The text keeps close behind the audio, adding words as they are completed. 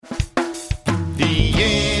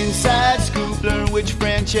which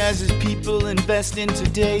franchises people invest in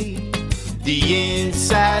today. The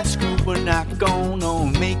Inside Scoop, we're not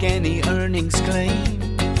gonna make any earnings claim.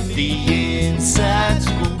 The Inside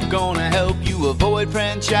Scoop gonna help you avoid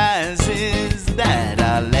franchises that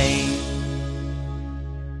are lame.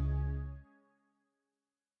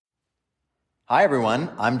 Hi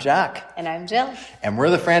everyone, I'm Jack. And I'm Jill. And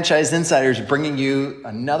we're the Franchise Insiders bringing you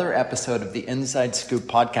another episode of the Inside Scoop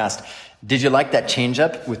podcast. Did you like that change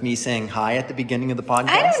up with me saying hi at the beginning of the podcast?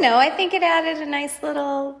 I don't know. I think it added a nice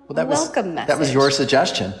little welcome message. That was your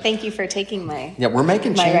suggestion. Thank you for taking my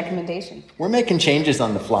recommendation. We're making changes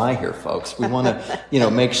on the fly here, folks. We want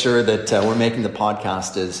to, make sure that we're making the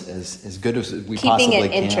podcast as good as we possibly can. Keeping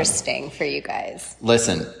it interesting for you guys.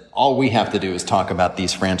 Listen, all we have to do is talk about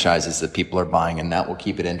these franchises that people are buying, and that will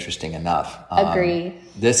keep it interesting enough. Agree.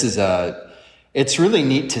 It's really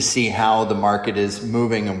neat to see how the market is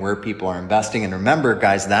moving and where people are investing. And remember,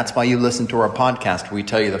 guys, that's why you listen to our podcast. We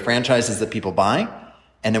tell you the franchises that people buy,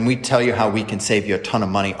 and then we tell you how we can save you a ton of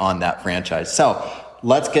money on that franchise. So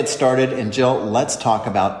let's get started. And Jill, let's talk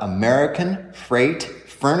about American Freight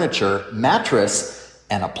Furniture, Mattress,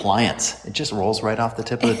 and Appliance. It just rolls right off the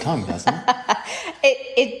tip of the tongue, doesn't it?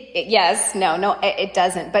 It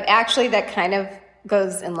doesn't. But actually, that kind of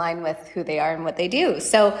goes in line with who they are and what they do.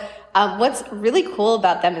 So what's really cool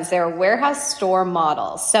about them is they're a warehouse store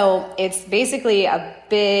model. So it's basically a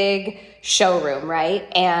big showroom, right?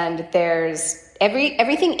 And there's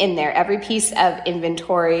everything in there, every piece of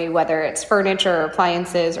inventory, whether it's furniture or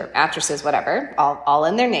appliances or mattresses, whatever, all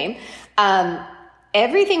in their name.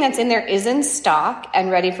 Everything that's in there is in stock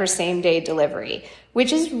and ready for same day delivery,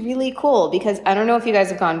 which is really cool because I don't know if you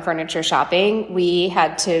guys have gone furniture shopping. We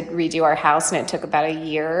had to redo our house and it took about a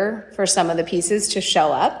year for some of the pieces to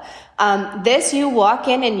show up. This, you walk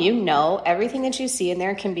in and everything that you see in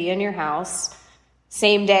there can be in your house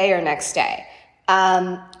same day or next day.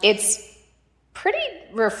 It's pretty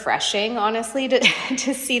refreshing, honestly,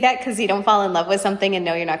 to see that because you don't fall in love with something and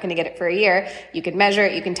know you're not going to get it for a year. You can measure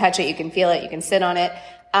it, you can touch it, you can feel it, you can sit on it.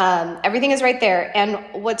 Everything is right there.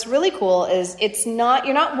 And what's really cool is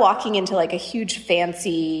you're not walking into like a huge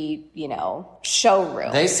fancy,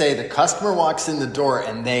 showroom. They say the customer walks in the door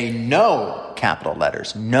and they know, capital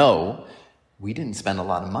letters, no, we didn't spend a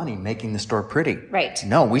lot of money making the store pretty. Right.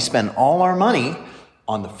 No, we spend all our money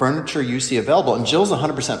on the furniture you see available. And Jill's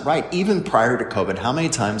 100% right. Even prior to COVID, how many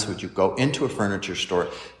times would you go into a furniture store?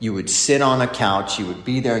 You would sit on a couch, you would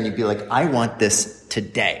be there and you'd be like, I want this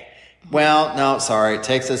today. Well, no, sorry. It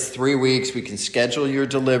takes us 3 weeks. We can schedule your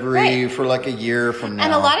delivery for like a year from now.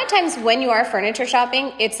 And a lot of times when you are furniture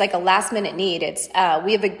shopping, it's like a last minute need. It's,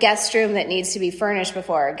 we have a guest room that needs to be furnished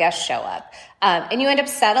before our guests show up. And you end up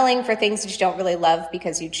settling for things that you don't really love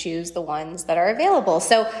because you choose the ones that are available.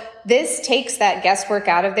 So this takes that guesswork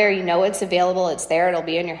out of there. You know it's available. It's there. It'll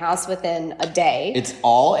be in your house within a day. It's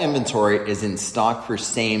all inventory is in stock for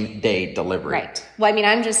same day delivery. Right. Well, I mean,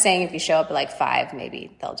 I'm just saying if you show up at like 5,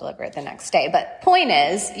 maybe they'll deliver it the next day. But point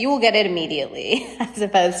is, you will get it immediately as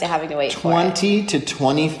opposed to having to wait for it. 20 to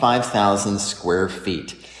 25,000 square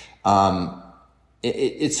feet.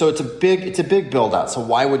 It's a big build out. So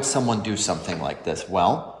why would someone do something like this?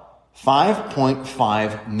 Well,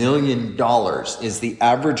 $5.5 million is the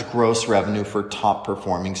average gross revenue for top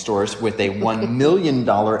performing stores with a $1 million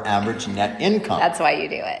average net income. That's why you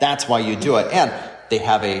do it. That's why you do it. And they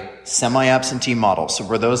have a semi-absentee model. So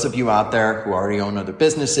for those of you out there who already own other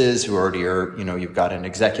businesses, who already are, you've got an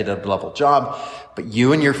executive level job, but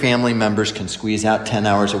you and your family members can squeeze out 10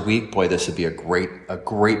 hours a week. Boy, this would be a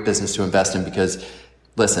great business to invest in because,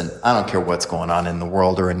 listen, I don't care what's going on in the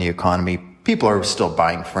world or in the economy. People are still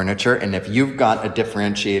buying furniture. And if you've got a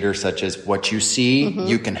differentiator such as what you see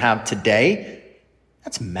you can have today,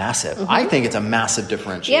 that's massive. I think it's a massive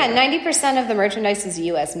differentiator. Yeah, 90% of the merchandise is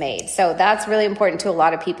U.S. made. So that's really important to a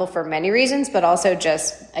lot of people for many reasons, but also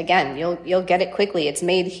just, again, you'll get it quickly. It's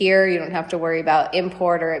made here. You don't have to worry about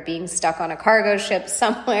import or it being stuck on a cargo ship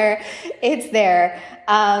somewhere. It's there.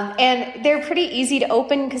 And they're pretty easy to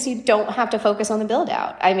open because you don't have to focus on the build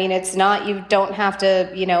out. I mean, you don't have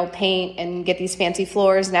to, paint and get these fancy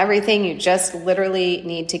floors and everything. You just literally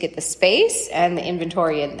need to get the space and the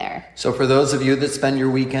inventory in there. So for those of you that spend your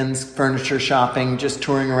weekends furniture shopping, just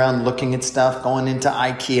touring around, looking at stuff, going into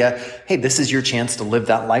IKEA, hey, this is your chance to live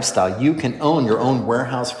that lifestyle. You can own your own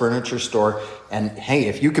warehouse furniture store. And hey,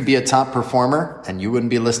 if you could be a top performer, and you wouldn't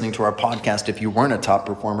be listening to our podcast if you weren't a top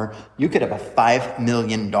performer, you could have a $5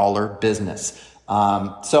 million business.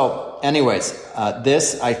 So anyways,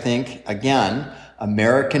 this, I think, again,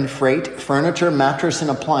 American Freight Furniture, Mattress, and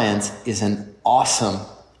Appliance is an awesome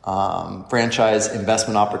franchise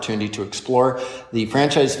investment opportunity to explore. The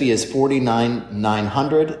franchise fee is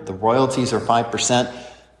 $49,900. The royalties are 5%.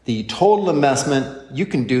 The total investment, you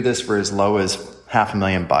can do this for as low as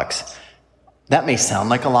 $500,000. That may sound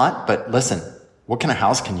like a lot, but listen, what kind of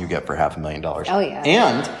house can you get for $500,000? Oh, yeah.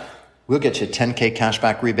 And we'll get you a $10K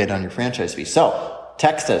cashback rebate on your franchise fee. So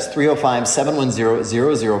text us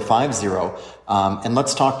 305-710-0050. And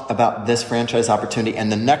let's talk about this franchise opportunity.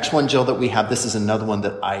 And the next one, Jill, that we have, this is another one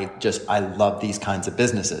that I love these kinds of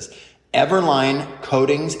businesses. EverLine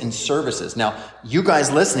Coatings and Services. Now, you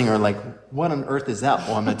guys listening are like, what on earth is that?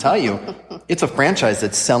 Well, I'm going to tell you, it's a franchise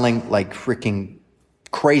that's selling like freaking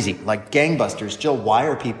crazy, like gangbusters. Jill, why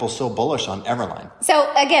are people so bullish on EverLine?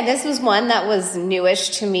 So again, this was one that was newish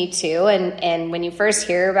to me too. And when you first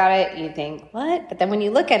hear about it, you think, what? But then when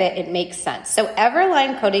you look at it, it makes sense. So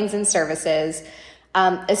EverLine Coatings and Services,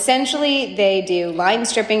 essentially they do line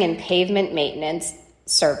stripping and pavement maintenance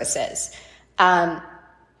services.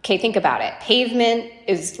 Okay, think about it. Pavement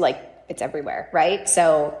is like, it's everywhere, right?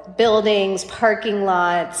 So buildings, parking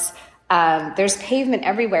lots, there's pavement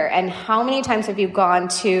everywhere. And how many times have you gone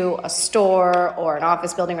to a store or an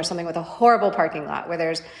office building or something with a horrible parking lot where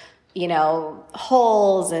there's,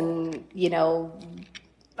 holes and,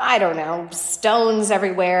 I don't know, stones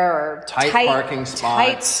everywhere or tight parking spots.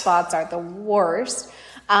 Tight spots are the worst.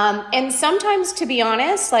 And sometimes, to be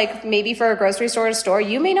honest, like maybe for a grocery store,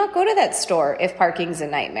 you may not go to that store if parking's a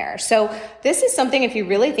nightmare. So this is something, if you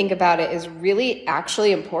really think about it, is really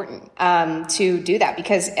actually important to do that,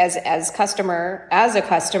 because as a customer,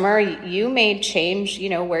 you may change,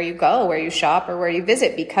 where you go, where you shop, or where you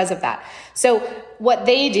visit because of that. So what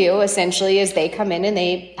they do essentially is they come in and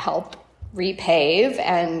they help repave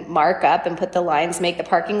and mark up and put the lines, make the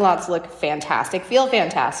parking lots look fantastic, feel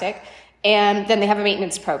fantastic. And then they have a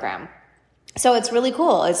maintenance program. So it's really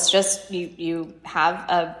cool. It's just you have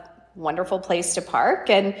a wonderful place to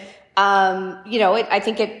park. And, I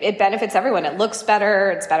think it benefits everyone. It looks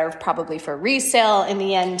better. It's better probably for resale in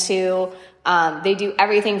the end too. They do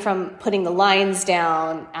everything from putting the lines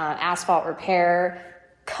down, asphalt repair,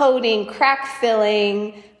 coating, crack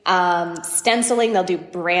filling, stenciling. They'll do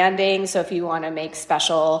branding. So if you want to make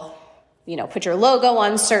special, put your logo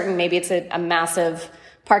on certain, maybe it's a massive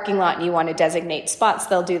parking lot and you want to designate spots,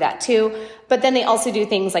 they'll do that too. But then they also do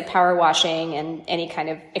things like power washing and any kind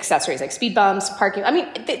of accessories like speed bumps, parking. I mean,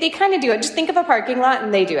 they kind of do it. Just think of a parking lot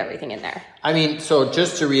and they do everything in there. I mean, so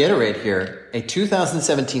just to reiterate here, a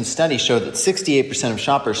 2017 study showed that 68% of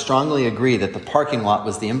shoppers strongly agree that the parking lot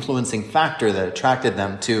was the influencing factor that attracted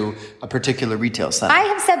them to a particular retail center. I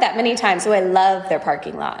have said that many times. Oh, I love their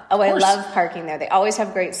parking lot. Oh, I love parking there. They always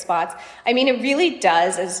have great spots. I mean, it really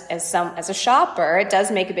does, as a shopper, it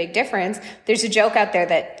does make a big difference. There's a joke out there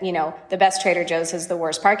that, the best Trader Joe's has the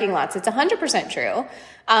worst parking lots. It's 100% true.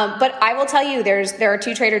 But I will tell you, there are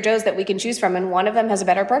two Trader Joe's that we can choose from, and one of them has a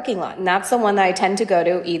better parking lot, and that's the one that I tend to go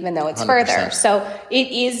to, even though it's 100%. Further. So it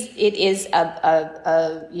is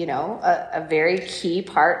a very key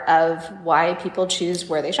part of why people choose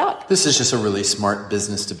where they shop. This is just a really smart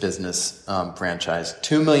business to business franchise.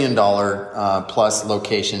 $2 million plus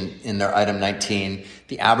location in their item 19.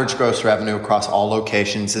 The average gross revenue across all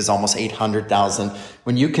locations is almost $800,000.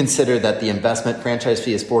 When you consider that the investment franchise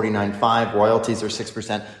fee is $49,500, royalties are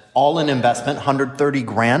 6%, all in investment,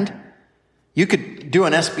 $130,000. You could do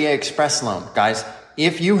an SBA Express loan, guys.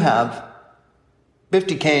 If you have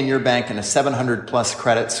 $50K in your bank and a 700 plus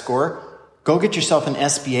credit score, go get yourself an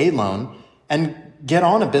SBA loan and get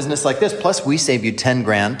on a business like this. Plus, we save you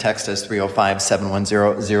 $10,000. Text us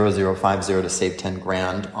 305-710-0050 to save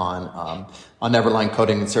 $10,000 on EverLine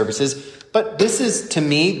Coating and Services. But this is, to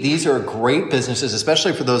me, these are great businesses,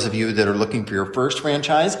 especially for those of you that are looking for your first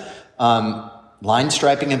franchise. Line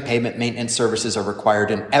striping and pavement maintenance services are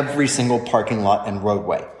required in every single parking lot and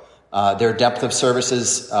roadway. Their depth of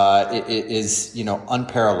services is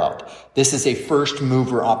unparalleled. This is a first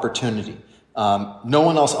mover opportunity. No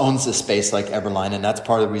one else owns this space like EverLine, and that's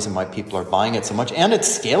part of the reason why people are buying it so much. And it's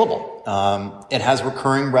scalable. It has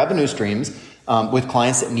recurring revenue streams with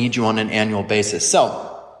clients that need you on an annual basis. So,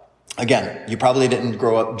 again, you probably didn't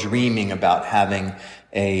grow up dreaming about having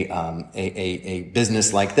a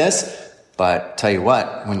business like this. But tell you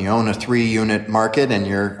what, when you own a 3-unit market and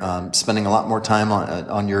you're spending a lot more time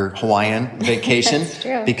on your Hawaiian vacation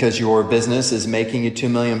because your business is making you $2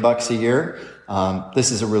 million a year, this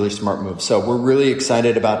is a really smart move. So we're really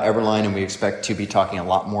excited about EverLine, and we expect to be talking a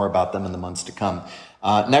lot more about them in the months to come.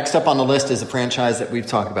 Next up on the list is a franchise that we've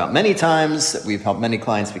talked about many times, that we've helped many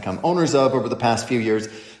clients become owners of over the past few years.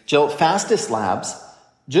 Jill, Fastest Labs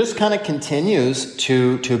just kind of continues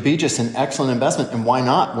to be just an excellent investment. And why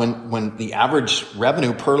not? When the average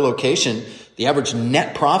revenue per location, the average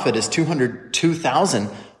net profit is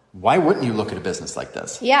 $202,000. Why wouldn't you look at a business like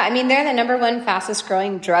this? Yeah, I mean, they're the number one fastest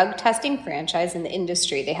growing drug testing franchise in the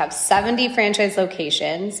industry. They have 70 franchise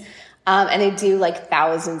locations, and they do like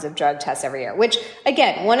thousands of drug tests every year, which,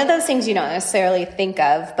 again, one of those things you don't necessarily think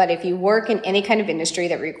of, but if you work in any kind of industry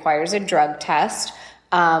that requires a drug test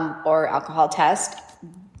or alcohol test,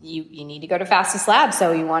 you need to go to Fastest Labs.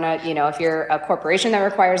 So you want to, if you're a corporation that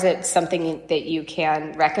requires it, something that you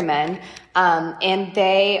can recommend. And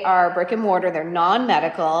they are brick and mortar, they're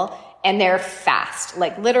non-medical, and they're fast.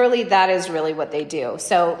 Like literally that is really what they do.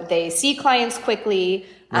 So they see clients quickly.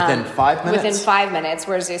 Within 5 minutes? Within 5 minutes,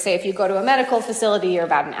 whereas they say if you go to a medical facility, you're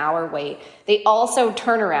about an hour wait. They also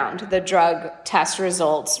turn around the drug test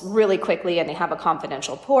results really quickly, and they have a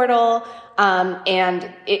confidential portal,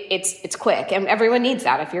 and it's quick. And everyone needs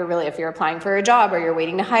that. If you're applying for a job or you're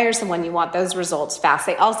waiting to hire someone, you want those results fast.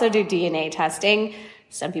 They also do DNA testing.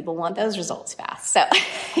 Some people want those results fast. So,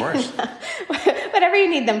 of course. Whatever you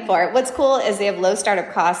need them for. What's cool is they have low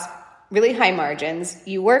startup costs, really high margins.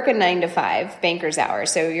 You work a 9 to 5 banker's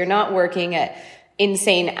hours. So you're not working at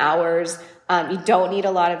insane hours. You don't need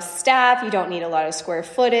a lot of staff. You don't need a lot of square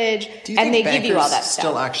footage. Do you and think they give you all that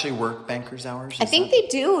still stuff. Actually work banker's hours? I think they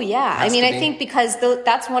do, yeah. I mean, I think because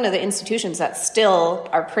that's one of the institutions that still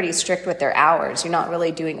are pretty strict with their hours. You're not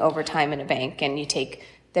really doing overtime in a bank, and you take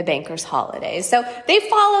the banker's holidays. So they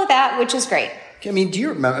follow that, which is great. I mean, do you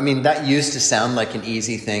remember? I mean, that used to sound like an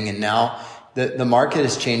easy thing, and now the market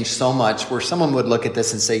has changed so much where someone would look at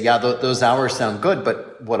this and say, yeah, those hours sound good,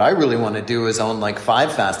 but what I really want to do is own like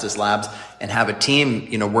 5 Fastest Labs and have a team,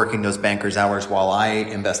 working those bankers' hours while I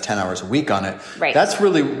invest 10 hours a week on it. Right. That's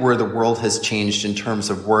really where the world has changed in terms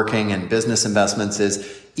of working and business investments.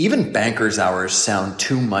 Is even bankers' hours sound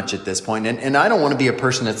too much at this point. And I don't want to be a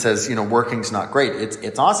person that says, working's not great.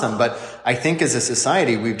 It's awesome. But I think as a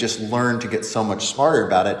society, we've just learned to get so much smarter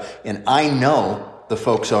about it. And I know the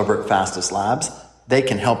folks over at Fastest Labs, they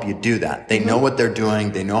can help you do that. They know what they're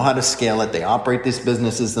doing. They know how to scale it. They operate these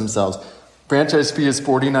businesses themselves. Franchise fee is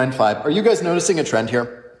 $49,500. Are you guys noticing a trend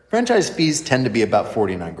here? Franchise fees tend to be about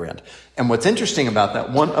 $49,000. And what's interesting about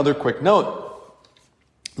that, one other quick note,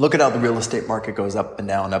 look at how the real estate market goes up and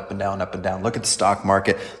down, up and down, up and down. Look at the stock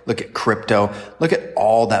market. Look at crypto. Look at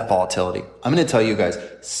all that volatility. I'm going to tell you guys,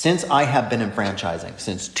 since I have been in franchising,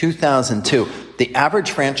 since 2002, the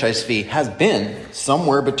average franchise fee has been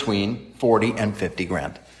somewhere between 40 and 50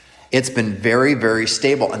 grand. It's been very, very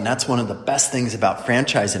stable. And that's one of the best things about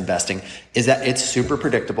franchise investing is that it's super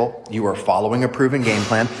predictable. You are following a proven game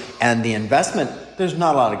plan, and the investment, there's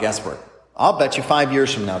not a lot of guesswork. I'll bet you 5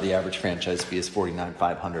 years from now, the average franchise fee is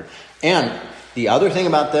 $49,500. And the other thing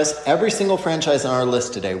about this, every single franchise on our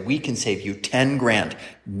list today, we can save you 10 grand.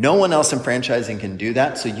 No one else in franchising can do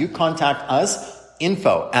that. So you contact us,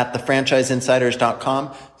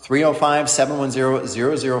 info@thefranchiseinsiders.com,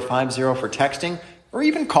 305-710-0050 for texting, or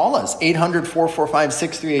even call us,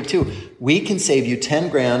 800-445-6382. We can save you 10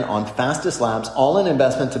 grand on Fastest Labs, all in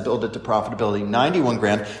investment to build it to profitability, 91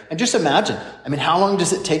 grand. And just imagine, how long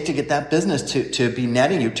does it take to get that business to be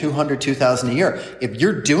netting you $202,000 a year? If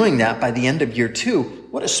you're doing that by the end of year 2,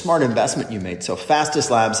 what a smart investment you made. So Fastest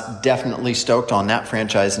Labs, definitely stoked on that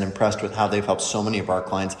franchise and impressed with how they've helped so many of our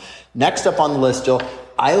clients. Next up on the list, Jill,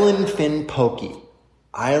 Island Fin Pokey.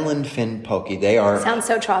 Island Fin Pokey. They are... Sounds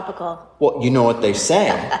so tropical. Well, you know what they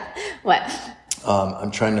say. What?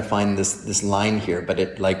 I'm trying to find this line here, but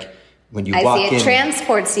it when you walk in... it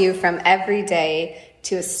transports you from every day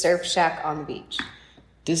to a surf shack on the beach.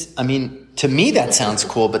 To me that sounds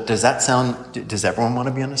cool, but does everyone want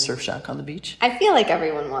to be on a surf shack on the beach? I feel like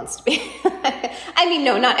everyone wants to be.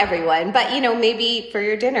 No, not everyone, but maybe for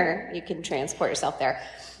your dinner, you can transport yourself there.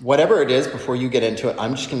 Whatever it is, before you get into it,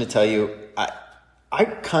 I'm just going to tell you, I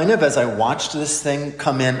kind of, as I watched this thing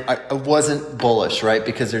come in, I wasn't bullish, right?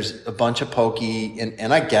 Because there's a bunch of pokey,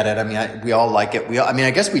 and I get it. We all like it.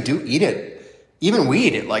 I guess we do eat it. Even we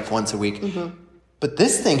eat it like once a week. Mm-hmm. But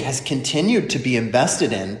this thing has continued to be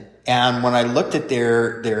invested in. And when I looked at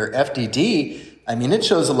their FDD, it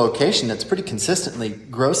shows a location that's pretty consistently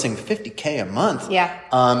grossing $50K a month. Yeah.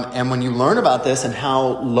 And when you learn about this and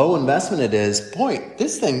how low investment it is, boy,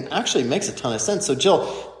 this thing actually makes a ton of sense. So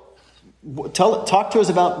Jill, talk to us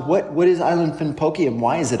about what is Island Fin Pokey and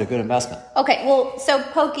why is it a good investment? Okay, well, so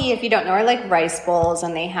pokey, if you don't know, are like rice bowls,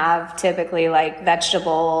 and they have typically like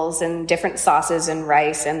vegetables and different sauces and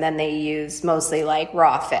rice, and then they use mostly like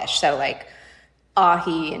raw fish, so like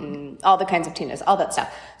ahi and all the kinds of tunas, all that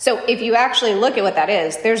stuff. So if you actually look at what that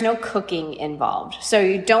is, there's no cooking involved. So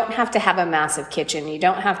you don't have to have a massive kitchen. You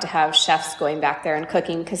don't have to have chefs going back there and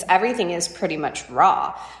cooking because everything is pretty much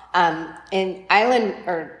raw. In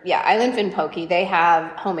Island Fin Poke, they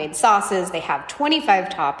have homemade sauces. They have 25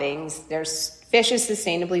 toppings. There's fish is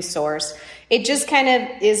sustainably sourced. It just kind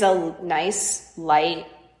of is a nice, light,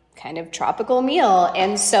 kind of tropical meal.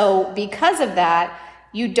 And so because of that,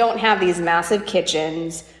 you don't have these massive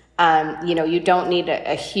kitchens. You don't need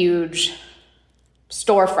a huge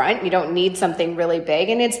storefront. You don't need something really big.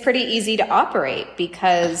 And it's pretty easy to operate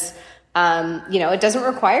because, it doesn't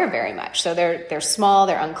require very much. So they're small,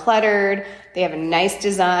 they're uncluttered, they have a nice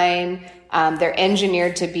design. They're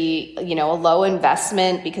engineered to be, a low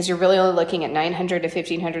investment because you're really only looking at 900 to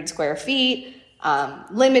 1,500 square feet.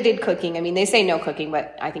 Limited cooking. I mean, they say no cooking,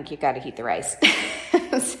 but I think you've got to heat the rice.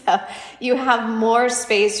 So you have more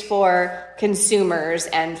space for consumers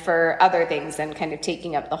and for other things than kind of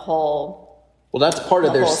taking up the whole. Well, that's part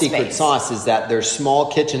of their secret space. sauce is that their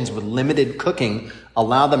small kitchens with limited cooking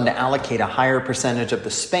allow them to allocate a higher percentage of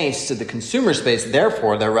the space to the consumer space.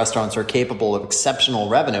 Therefore, their restaurants are capable of exceptional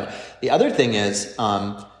revenue. The other thing is,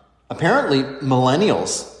 apparently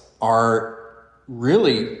millennials are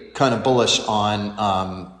really kind of bullish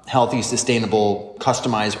on healthy, sustainable,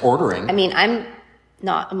 customized ordering. I mean, I'm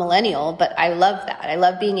not a millennial, but I love that. I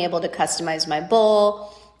love being able to customize my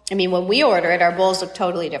bowl. I mean, when we order it, our bowls look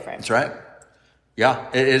totally different. That's right. Yeah,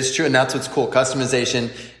 it is true. And that's what's cool.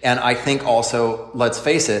 Customization. And I think also, let's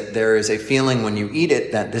face it, there is a feeling when you eat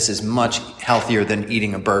it that this is much healthier than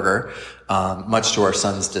eating a burger, much to our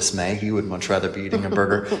son's dismay. He would much rather be eating a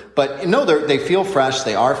burger. But no, they feel fresh.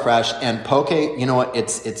 They are fresh. And poke, you know what?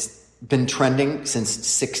 It's been trending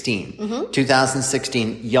since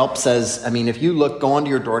 2016. Yelp says, I mean, if you go onto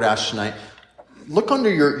your DoorDash tonight, look under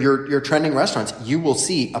your trending restaurants, you will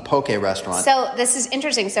see a poke restaurant. So this is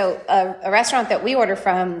interesting. So a restaurant that we order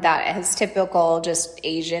from that has typical just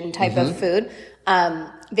Asian type of food,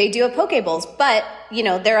 they do have poke bowls, but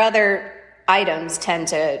their other items tend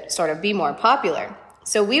to sort of be more popular.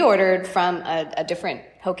 So we ordered from a different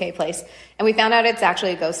poke place, and we found out it's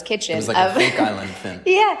actually a ghost kitchen. It was like a fake Island Fin.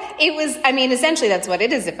 Yeah, it was. I mean, essentially that's what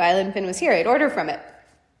it is. If Island Fin was here, I'd order from it.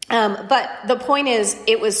 But the point is,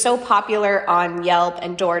 it was so popular on Yelp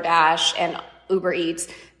and DoorDash and Uber Eats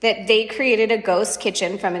that they created a ghost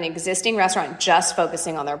kitchen from an existing restaurant just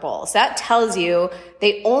focusing on their bowls. That tells you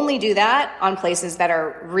they only do that on places that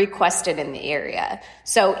are requested in the area.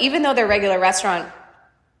 So even though their regular restaurant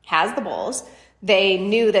has the bowls, they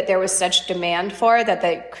knew that there was such demand for it that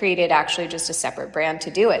they created actually just a separate brand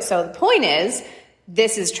to do it. So the point is,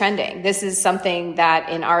 this is trending. This is something that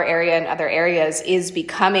in our area and other areas is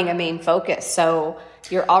becoming a main focus. So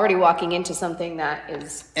you're already walking into something that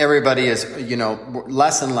is... Everybody is,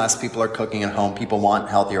 less and less people are cooking at home. People want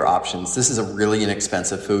healthier options. This is a really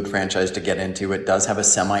inexpensive food franchise to get into. It does have a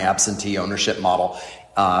semi-absentee ownership model.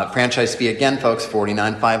 Franchise fee, again, folks,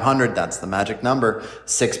 $49,500. That's the magic number.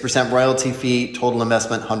 6% royalty fee, total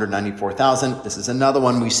investment, $194,000. This is another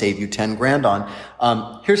one we save you $10,000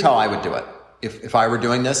 on. Here's how I would do it. If I were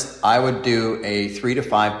doing this, I would do a 3 to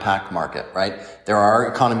 5 pack market, right? There are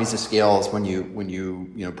economies of scales when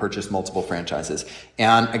you purchase multiple franchises.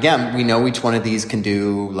 And again, we know each one of these can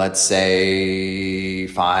do, let's say,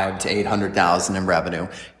 5 to 800,000 in revenue.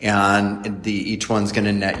 And each one's going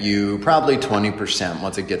to net you probably 20%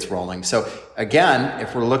 once it gets rolling. So again,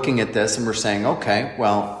 if we're looking at this and we're saying, okay,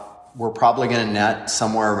 well, we're probably going to net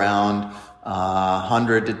somewhere around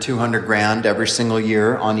 100 to 200 grand every single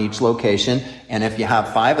year on each location. And if you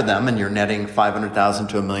have 5 of them and you're netting 500,000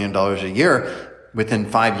 to $1 million a year within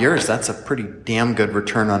 5 years, that's a pretty damn good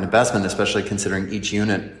return on investment, especially considering each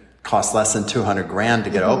unit costs less than 200 grand to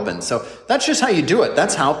get open. So that's just how you do it.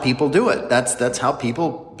 That's how people do it. That's how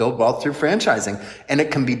people build wealth through franchising. And it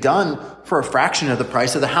can be done for a fraction of the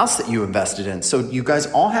price of the house that you invested in. So you guys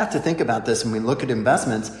all have to think about this when we look at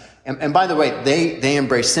investments. And by the way, they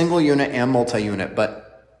embrace single unit and multi-unit.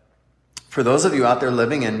 But for those of you out there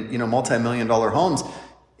living in, multi-million dollar homes,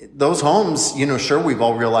 those homes, sure, we've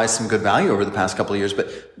all realized some good value over the past couple of years, but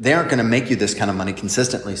they aren't going to make you this kind of money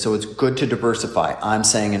consistently. So it's good to diversify. I'm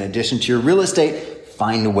saying in addition to your real estate,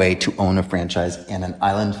 find a way to own a franchise, and an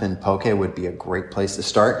Island Fin Poke would be a great place to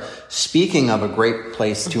start. Speaking of a great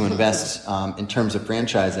place to invest in terms of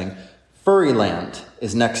franchising, Furry Land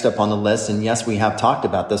is next up on the list. And yes, we have talked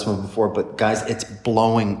about this one before, but guys, it's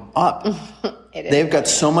blowing up. They've got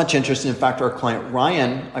so much interest. In fact, our client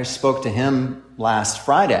Ryan, I spoke to him last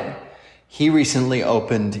Friday. He recently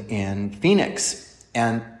opened in Phoenix,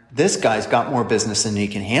 and this guy's got more business than he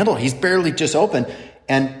can handle. He's barely just opened.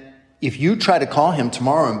 And if you try to call him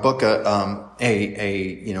tomorrow and book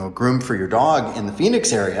a groom for your dog in the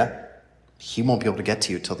Phoenix area, he won't be able to get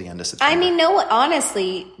to you till the end of September. I mean,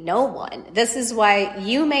 honestly, no one. This is why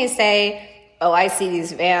you may say, oh, I see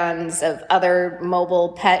these vans of other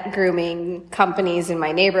mobile pet grooming companies in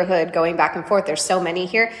my neighborhood going back and forth. There's so many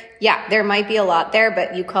here. Yeah, there might be a lot there,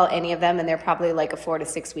 but you call any of them and they're probably like a 4 to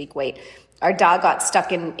 6 week wait. Our dog got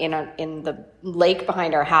stuck in the lake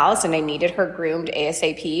behind our house, and I needed her groomed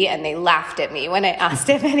ASAP, and they laughed at me when I asked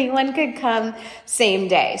if anyone could come same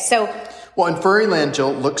day. So, well, in Furry Land,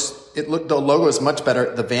 Jill, the logo is much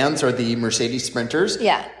better. The vans are the Mercedes Sprinters.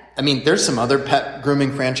 Yeah. I mean, there's some other pet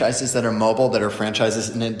grooming franchises that are mobile, that are franchises,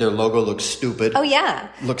 and their logo looks stupid. Oh, yeah.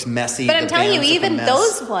 Looks messy. But I'm telling you, even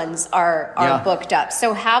those ones are booked up.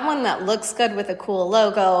 So have one that looks good with a cool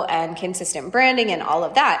logo and consistent branding and all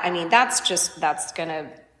of that. I mean, that's going to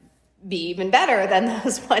be even better than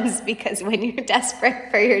those ones, because when you're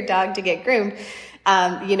desperate for your dog to get groomed,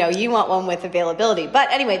 you want one with availability.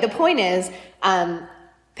 But anyway, the point is,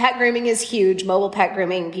 pet grooming is huge. Mobile pet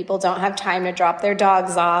grooming. People don't have time to drop their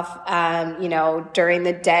dogs off, during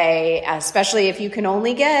the day, especially if you can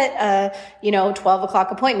only get a, 12 o'clock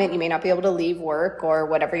appointment. You may not be able to leave work or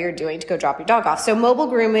whatever you're doing to go drop your dog off. So mobile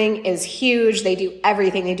grooming is huge. They do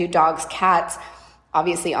everything. They do dogs, cats,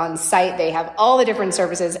 obviously on site. They have all the different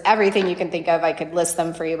services, everything you can think of. I could list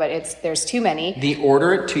them for you, but there's too many. The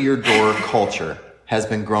order it to your door culture has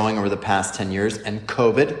been growing over the past 10 years, and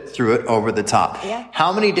COVID threw it over the top. Yeah.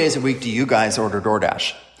 How many days a week do you guys order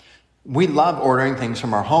DoorDash? We love ordering things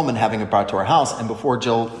from our home and having it brought to our house. And before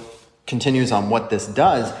Jill continues on what this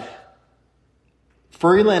does,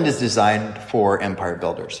 Furry Land is designed for empire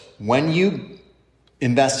builders. When you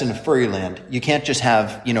invest in a Furry Land, you can't just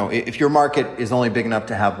have, if your market is only big enough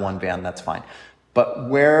to have one van, that's fine. But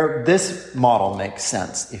where this model makes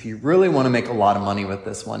sense, if you really want to make a lot of money with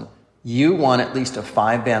this one, you want at least a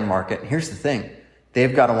 5-van market. Here's the thing.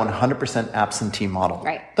 They've got a 100% absentee model.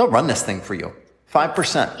 Right. They'll run this thing for you.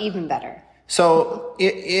 5%. Even better. So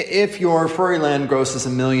if your Furry Land grosses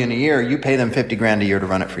 $1 million a year, you pay them $50,000 a year to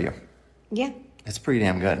run it for you. Yeah. It's pretty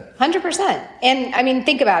damn good. 100%. And I mean,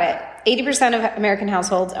 think about it. 80% of American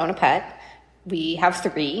households own a pet. We have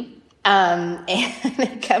 3. And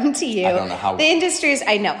they come to you. I don't know how. The industries,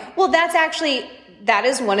 I know. Well, that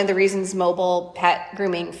is one of the reasons mobile pet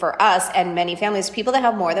grooming for us and many families, people that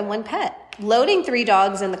have more than one pet. Loading 3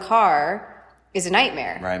 dogs in the car is a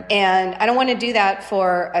nightmare. Right. And I don't want to do that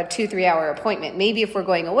for a 2-3 hour appointment. Maybe if we're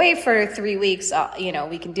going away for 3 weeks,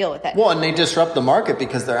 we can deal with it. Well, and they disrupt the market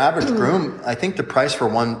because their average groom, I think the price for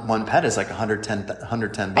one pet is like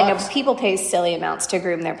 $110. I know people pay silly amounts to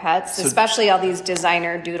groom their pets, especially all these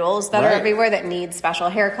designer doodles that are everywhere that need special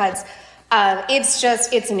haircuts.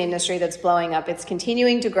 It's an industry that's blowing up. It's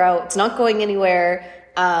continuing to grow. It's not going anywhere.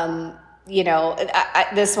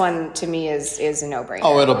 This one to me is a no-brainer.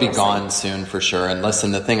 Oh, it'll be gone soon for sure. And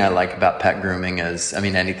listen, the thing I like about pet grooming is,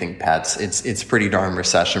 anything pets, it's pretty darn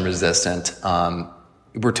recession resistant.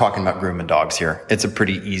 We're talking about grooming dogs here. It's a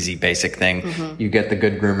pretty easy, basic thing. Mm-hmm. You get the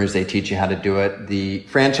good groomers. They teach you how to do it. The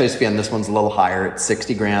franchise fee on this one's a little higher. It's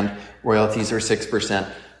 $60,000. Royalties are 6%.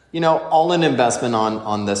 All in investment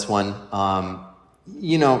on this one.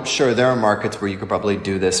 Sure, there are markets where you could probably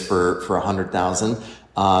do this for $100,000.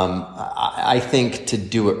 I think to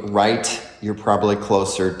do it right, you're probably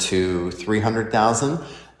closer to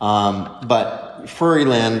 $300,000. But Furry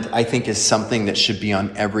Land, I think, is something that should be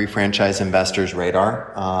on every franchise investor's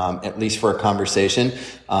radar, at least for a conversation.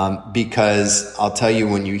 Because I'll tell you,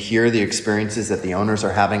 when you hear the experiences that the owners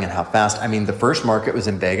are having and how fast, the first market was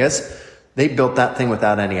in Vegas. They built that thing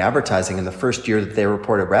without any advertising. In the first year that they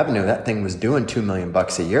reported revenue, that thing was doing $2 million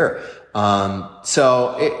a year.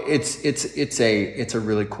 So it's a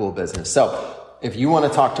really cool business. So if you want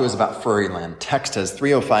to talk to us about Furry Land, text us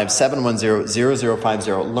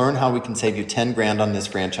 305-710-0050. Learn how we can save you $10,000 on this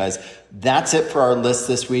franchise. That's it for our list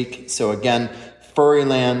this week. So again, Furry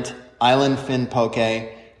Land, Island Fin Poke,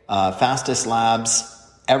 Fastest Labs,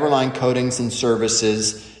 EverLine Coatings and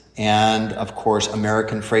Services, and of course,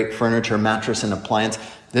 American Freight Furniture, Mattress and Appliance.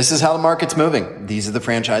 This is how the market's moving. These are the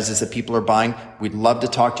franchises that people are buying. We'd love to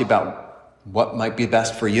talk to you about what might be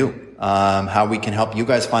best for you, how we can help you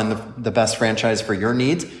guys find the best franchise for your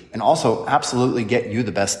needs, and also absolutely get you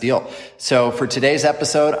the best deal. So for today's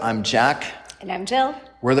episode, I'm Jack. And I'm Jill.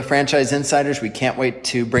 We're the Franchise Insiders. We can't wait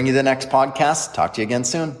to bring you the next podcast. Talk to you again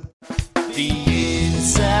soon. The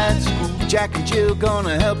Inside Scoop. Jack and Jill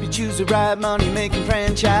gonna help you choose the right money-making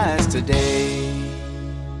franchise today.